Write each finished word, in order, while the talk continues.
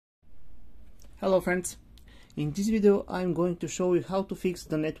Hello friends, in this video I'm going to show you how to fix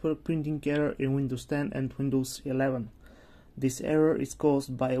the network printing error in Windows 10 and Windows 11. This error is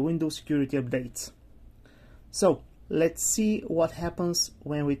caused by Windows security updates. So let's see what happens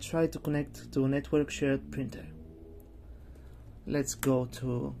when we try to connect to a network shared printer. Let's go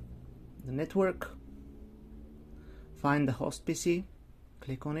to the network, find the host PC,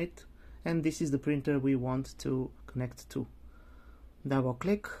 click on it, and this is the printer we want to connect to. Double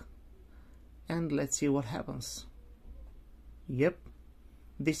click and let's see what happens. Yep,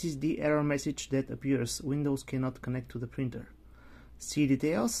 this is the error message that appears. Windows cannot connect to the printer. See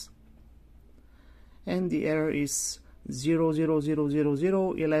details, and the error is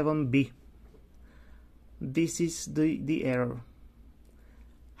 0x0000011B. This is the error.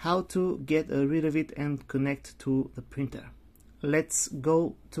 How to get rid of it and connect to the printer. Let's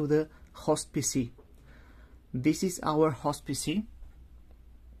go to the host PC. This is our host PC.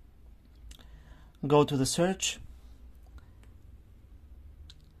 Go to the search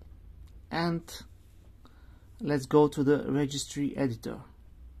and let's go to the registry editor.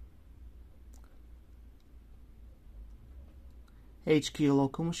 HK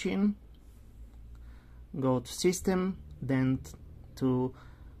local machine, go to system, then to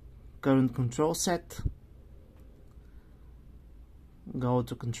current control set, go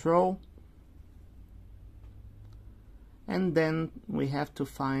to control, and then we have to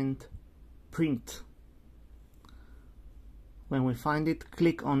find print. When we find it,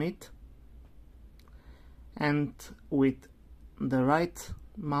 click on it, and with the right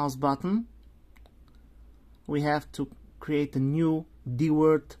mouse button we have to create a new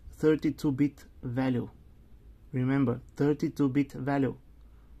dword 32-bit value. Remember, 32-bit value.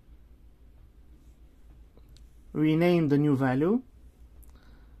 Rename the new value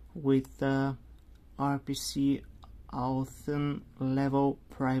with RPC authn level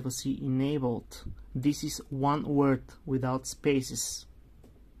privacy enabled. This is one word without spaces.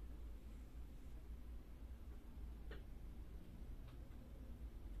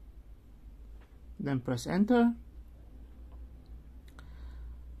 Then press enter.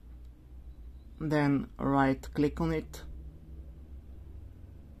 Then right click on it,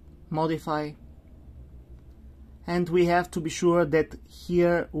 modify, and we have to be sure that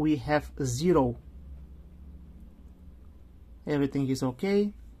here we have 0. Everything is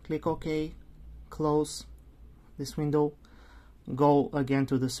okay. Click OK, close this window, go again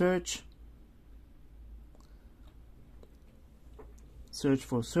to the search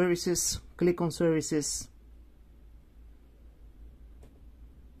for services, click on services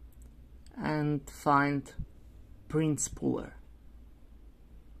and find print spooler.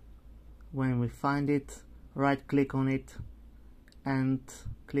 When we find it, right click on it and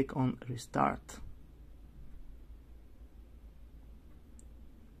click on restart.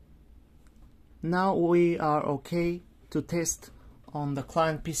 Now we are okay to test on the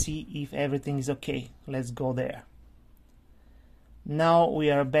client PC if everything is okay. Let's go there. Now we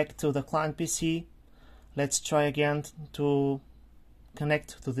are back to the client PC. Let's try again to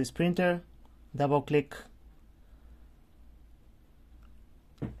connect to this printer. Double click.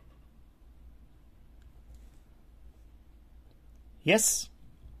 Yes,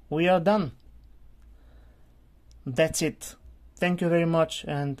 we are done. That's it. Thank you very much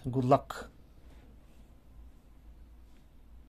and good luck.